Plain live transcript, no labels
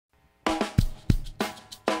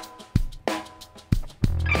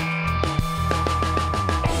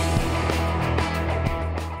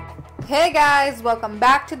Hey guys, welcome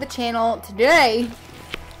back to the channel. Today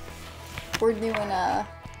we're doing a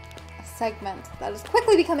segment that is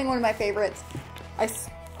quickly becoming one of my favorites.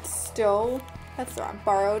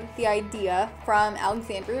 Borrowed the idea from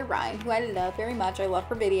Alexandria Ryan, who I love very much. I love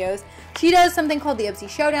her videos. She does something called the Ipsy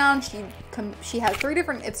Showdown. She has 3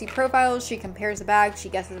 different Ipsy profiles. She compares the bags. She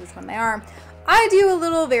guesses which one they are. I do a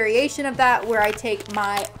little variation of that where I take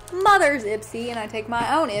my mother's Ipsy and I take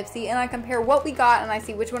my own Ipsy and I compare what we got and I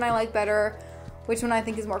see which one I like better, which one I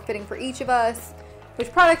think is more fitting for each of us,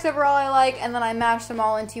 which products overall I like, and then I mash them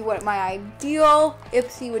all into what my ideal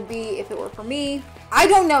Ipsy would be if it were for me. I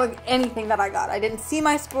don't know anything that I got. I didn't see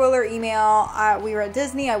my spoiler email. We were at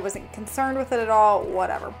Disney. I wasn't concerned with it at all.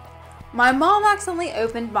 Whatever. My mom accidentally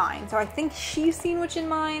opened mine, so I think she's seen what's in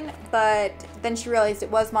mine, but then she realized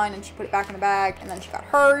it was mine and she put it back in the bag, and then she got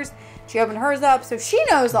hers. She opened hers up, so she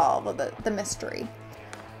knows all of the mystery.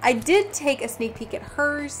 I did take a sneak peek at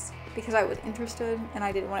hers because I was interested and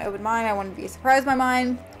I didn't want to open mine. I wanted to be surprised by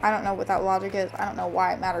mine. I don't know what that logic is. I don't know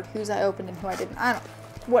why it mattered whose I opened and who I didn't. I don't know.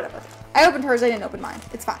 Whatever. I opened hers, I didn't open mine.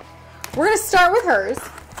 It's fine. We're going to start with hers.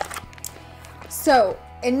 So,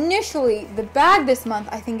 initially, the bag this month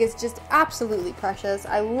I think is just absolutely precious.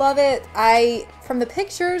 I love it. From the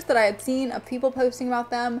pictures that I had seen of people posting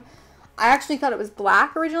about them, I actually thought it was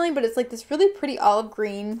black originally, but it's like this really pretty olive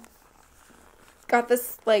green. Got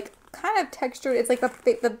this like kind of textured, it's like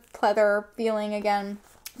the pleather feeling again,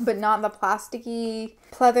 but not the plasticky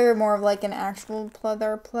pleather, more of like an actual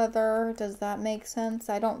pleather. Does that make sense?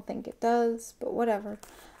 I don't think it does, but whatever.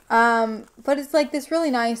 But it's like this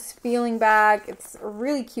really nice feeling bag. It's a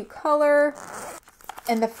really cute color.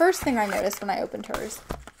 And the first thing I noticed when I opened hers,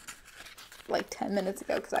 like 10 minutes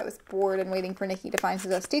ago, because I was bored and waiting for Nikki to find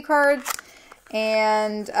his SD cards,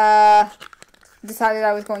 and decided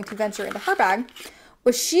I was going to venture into her bag,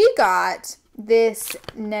 was she got this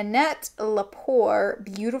Nanette Lepore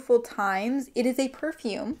Beautiful Times. It is a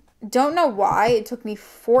perfume. Don't know why. It took me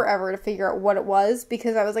forever to figure out what it was,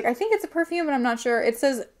 because I was like, I think it's a perfume, but I'm not sure. It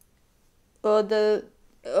says the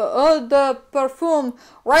perfume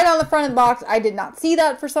right on the front of the box. I did not see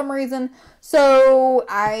that for some reason, so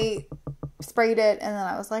I sprayed it, and then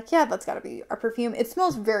I was like, yeah, that's gotta be a perfume. It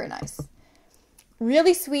smells very nice.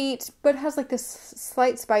 Really sweet, but has like this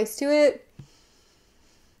slight spice to it.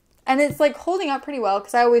 And it's like holding up pretty well,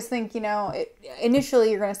 because I always think, you know,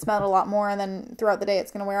 initially you're going to smell it a lot more, and then throughout the day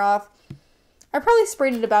it's going to wear off. I probably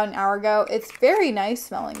sprayed it about an hour ago. It's very nice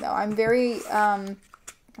smelling, though. I'm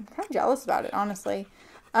kind of jealous about it, honestly.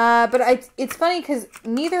 But it's funny because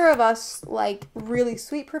neither of us like really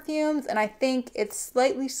sweet perfumes, and I think it's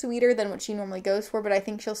slightly sweeter than what she normally goes for, but I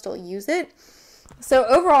think she'll still use it. So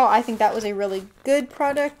overall, I think that was a really good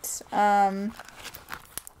product.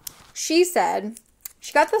 She said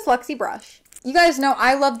she got this Luxie brush. You guys know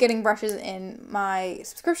I love getting brushes in my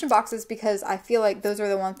subscription boxes because I feel like those are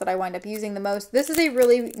the ones that I wind up using the most. This is a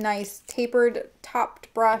really nice tapered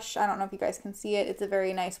topped brush. I don't know if you guys can see it. It's a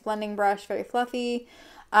very nice blending brush, very fluffy,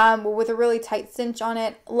 with a really tight cinch on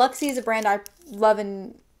it. Luxie is a brand I love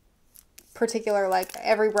in particular. Like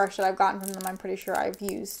every brush that I've gotten from them, I'm pretty sure I've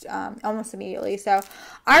used almost immediately. So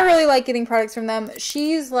I really like getting products from them.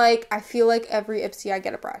 She's like, I feel like every Ipsy I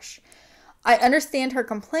get a brush. I understand her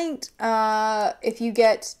complaint. If you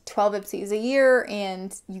get 12 Ipsies a year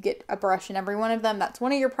and you get a brush in every one of them, that's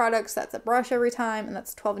one of your products. That's a brush every time, and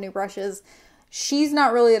that's 12 new brushes. She's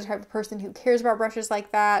not really the type of person who cares about brushes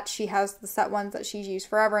like that. She has the set ones that she's used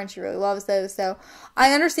forever, and she really loves those. So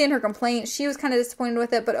I understand her complaint. She was kind of disappointed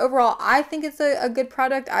with it, but overall, I think it's a good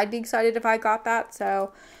product. I'd be excited if I got that.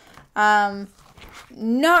 So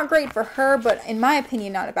not great for her, but in my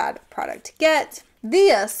opinion, not a bad product to get.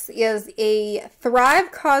 This is a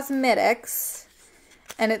Thrive Cosmetics,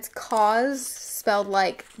 and it's cause spelled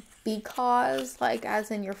like because, like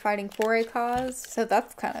as in you're fighting for a cause. So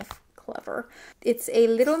that's kind of clever. It's a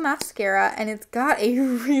little mascara, and it's got a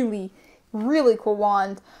really, really cool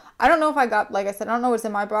wand. I don't know if I got, like I said, I don't know what's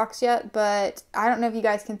in my box yet, but I don't know if you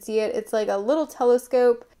guys can see it. It's like a little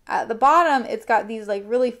telescope. At the bottom, it's got these like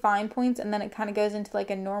really fine points, and then it kind of goes into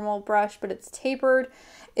like a normal brush, but it's tapered.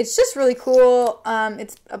 It's just really cool.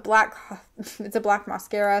 It's a black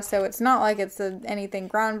mascara, so it's not like it's anything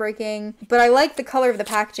groundbreaking. But I like the color of the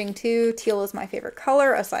packaging too. Teal is my favorite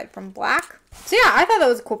color aside from black. So yeah, I thought that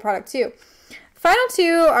was a cool product too. Final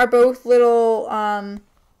two are both little,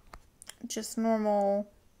 just normal,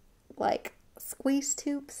 like squeeze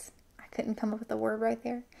tubes. I couldn't come up with the word right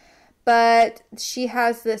there. But she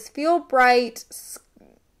has this Feel Bright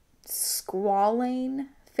Squalane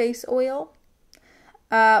face oil,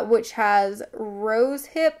 which has rose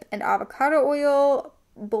hip and avocado oil,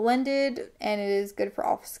 blended, and it is good for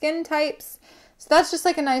all skin types. So that's just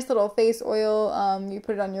like a nice little face oil. You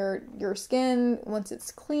put it on your skin once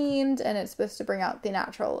it's cleaned, and it's supposed to bring out the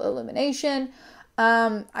natural illumination.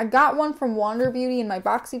 I got one from Wander Beauty in my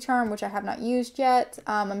BoxyCharm, which I have not used yet.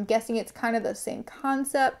 I'm guessing it's kind of the same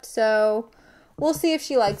concept, so we'll see if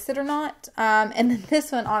she likes it or not. And then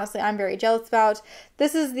this one, honestly, I'm very jealous about.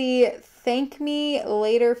 This is the Thank Me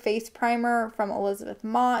Later Face Primer from Elizabeth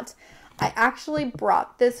Mott. I actually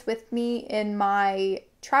brought this with me in my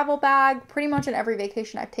travel bag pretty much on every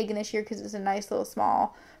vacation I've taken this year because it's a nice little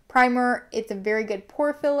small primer. It's a very good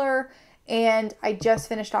pore filler, and I just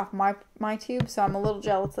finished off my tube, so I'm a little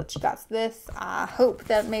jealous that she got this. I hope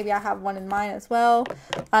that maybe I have one in mine as well.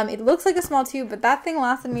 It looks like a small tube, but that thing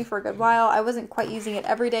lasted me for a good while. I wasn't quite using it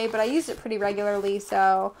every day, but I used it pretty regularly,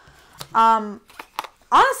 so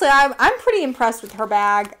honestly, I'm pretty impressed with her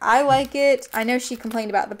bag. I like it. I know she complained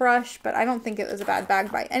about the brush, but I don't think it was a bad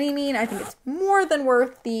bag by any means. I think it's more than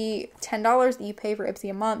worth the $10 that you pay for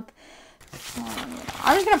Ipsy a month.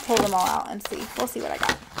 I'm just going to pull them all out and see. We'll see what I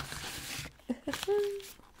got.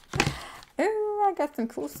 Oh, I got some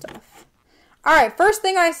cool stuff. Alright, first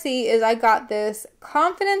thing I see is I got this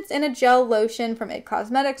Confidence in a Gel Lotion from IT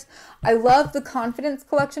Cosmetics. I love the Confidence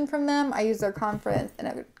collection from them. I use their Confidence in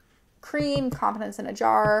a Cream, Confidence in a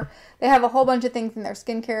Jar. They have a whole bunch of things in their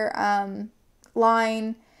skincare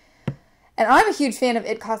line. And I'm a huge fan of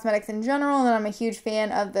IT Cosmetics in general, and I'm a huge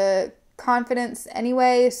fan of the Confidence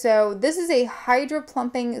anyway. So this is a Hydra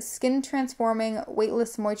Plumping Skin Transforming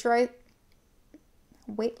Weightless Moisturizer.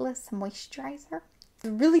 It's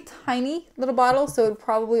a really tiny little bottle, so it would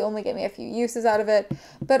probably only get me a few uses out of it.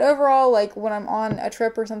 But overall, like when I'm on a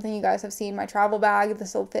trip or something, you guys have seen my travel bag,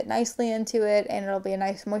 this will fit nicely into it, and it'll be a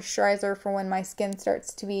nice moisturizer for when my skin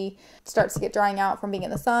starts to get drying out from being in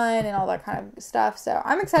the sun and all that kind of stuff. So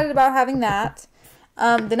I'm excited about having that.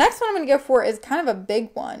 The next one I'm going to go for is kind of a big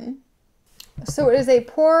one. So it is a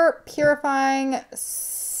pore purifying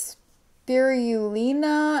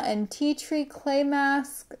spirulina and tea tree clay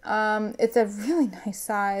mask. It's a really nice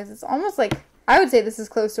size. It's almost like, I would say this is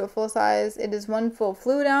close to a full size. It is 1 full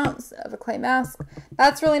fluid ounce of a clay mask.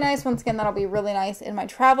 That's really nice. Once again, that'll be really nice in my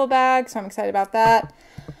travel bag, so I'm excited about that.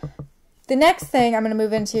 The next thing I'm going to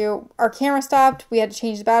move into, our camera stopped, we had to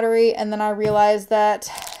change the battery, and then I realized that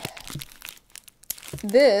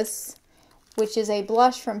this, which is a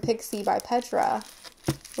blush from Pixie by Petra,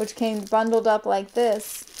 which came bundled up like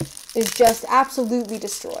this, is just absolutely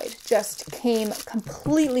destroyed. Just came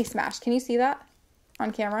completely smashed. Can you see that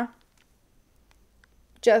on camera?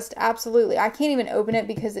 Just absolutely. I can't even open it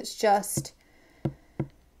because it's just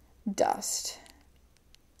dust.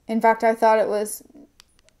 In fact, I thought it was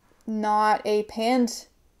not a panned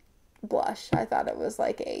blush. I thought it was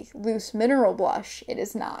like a loose mineral blush. It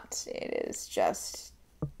is not. It is just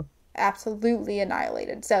absolutely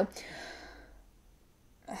annihilated. So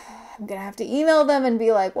I'm gonna have to email them and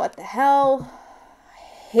be like, what the hell? I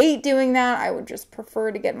hate doing that. I would just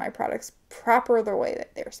prefer to get my products proper the way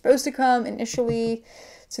that they're supposed to come initially.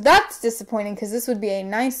 So that's disappointing because this would be a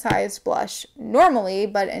nice sized blush normally,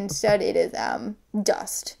 but instead it is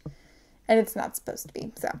dust. And it's not supposed to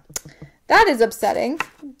be. So that is upsetting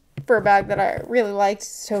for a bag that I really liked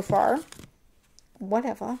so far.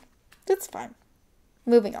 Whatever. That's fine.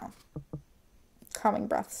 Moving on. Calming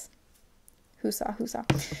breaths. Husa, husa.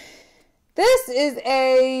 This is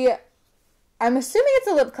I'm assuming it's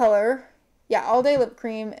a lip color. Yeah, all day lip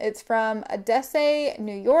cream. It's from Odessa,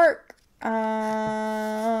 New York.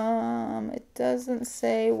 It doesn't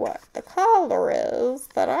say what the color is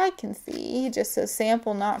that I can see. It just says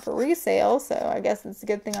sample not for resale, so I guess it's a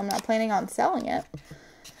good thing I'm not planning on selling it.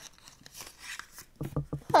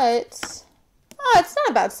 But it's not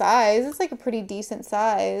a bad size. It's like a pretty decent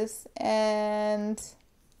size, and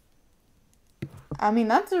I mean,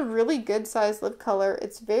 that's a really good size lip color.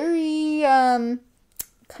 It's very, kind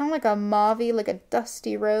of like a mauve-y, like a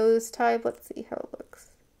dusty rose type. Let's see how it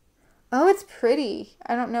looks. Oh, it's pretty.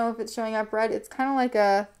 I don't know if it's showing up red. It's kind of like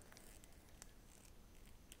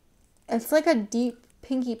it's like a deep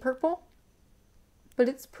pinky purple, but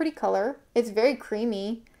it's pretty color. It's very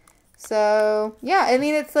creamy. So, yeah, I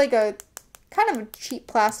mean, it's like a kind of a cheap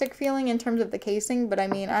plastic feeling in terms of the casing, but I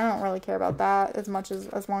mean, I don't really care about that as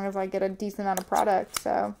long as I get a decent amount of product.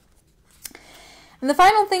 So, and the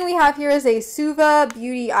final thing we have here is a Suva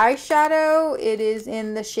Beauty eyeshadow. It is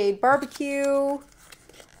in the shade Barbecue.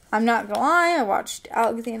 I'm not gonna lie, I watched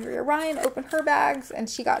Alexandria Ryan open her bags, and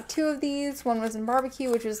she got 2 of these. One was in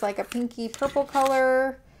Barbecue, which was like a pinky purple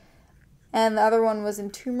color, and the other one was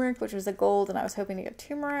in Turmeric, which was a gold, and I was hoping to get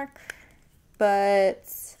Turmeric, but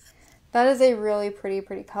that is a really pretty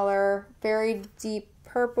color. Very deep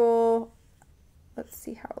purple. Let's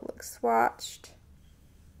see how it looks swatched.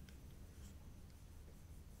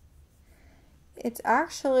 It's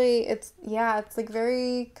actually, it's like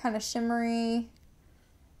very kind of shimmery,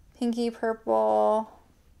 pinky purple.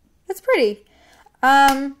 It's pretty.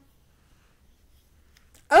 Overall,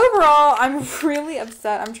 I'm really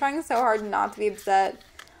upset. I'm trying so hard not to be upset.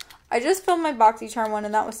 I just filmed my BoxyCharm one,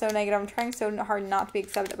 and that was so negative. I'm trying so hard not to be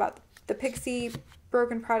upset about the Pixie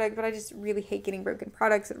broken product, but I just really hate getting broken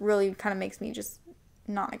products. It really kind of makes me just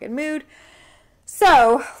not in a good mood.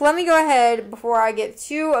 So, let me go ahead, before I get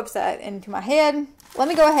too upset into my head, let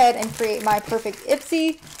me go ahead and create my perfect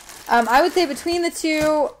Ipsy. I would say between the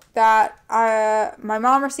two that my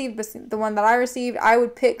mom received, the one that I received, I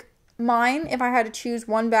would pick mine if I had to choose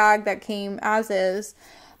one bag that came as is.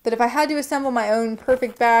 But if I had to assemble my own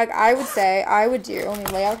perfect bag, I would say I would do, let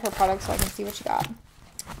me lay out her product so I can see what she got.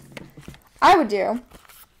 I would do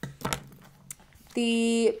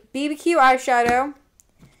the BBQ eyeshadow,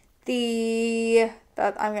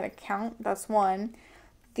 that I'm going to count, that's 1.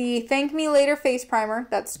 The Thank Me Later face primer,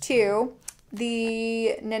 that's 2.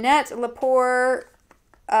 The Nanette Lepore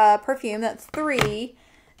perfume, that's 3.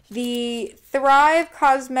 The Thrive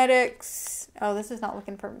Cosmetics, oh, this is not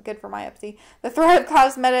looking good for my Ipsy. The Thrive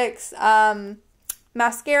Cosmetics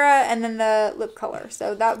mascara, and then the lip color.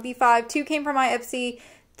 So that would be 5. 2 came from my Ipsy,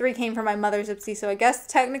 3 came from my mother's Ipsy. So I guess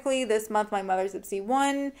technically this month my mother's Ipsy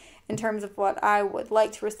won in terms of what I would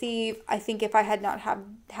like to receive. I think if I had not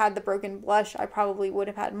had the broken blush, I probably would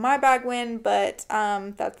have had my bag win, but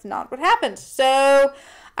that's not what happened. So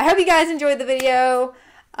I hope you guys enjoyed the video.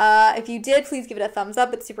 If you did, please give it a thumbs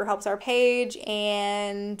up. It super helps our page.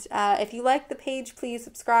 And if you like the page, please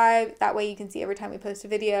subscribe. That way you can see every time we post a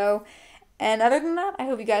video. And other than that, I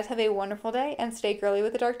hope you guys have a wonderful day and stay girly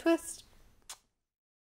with a dark twist.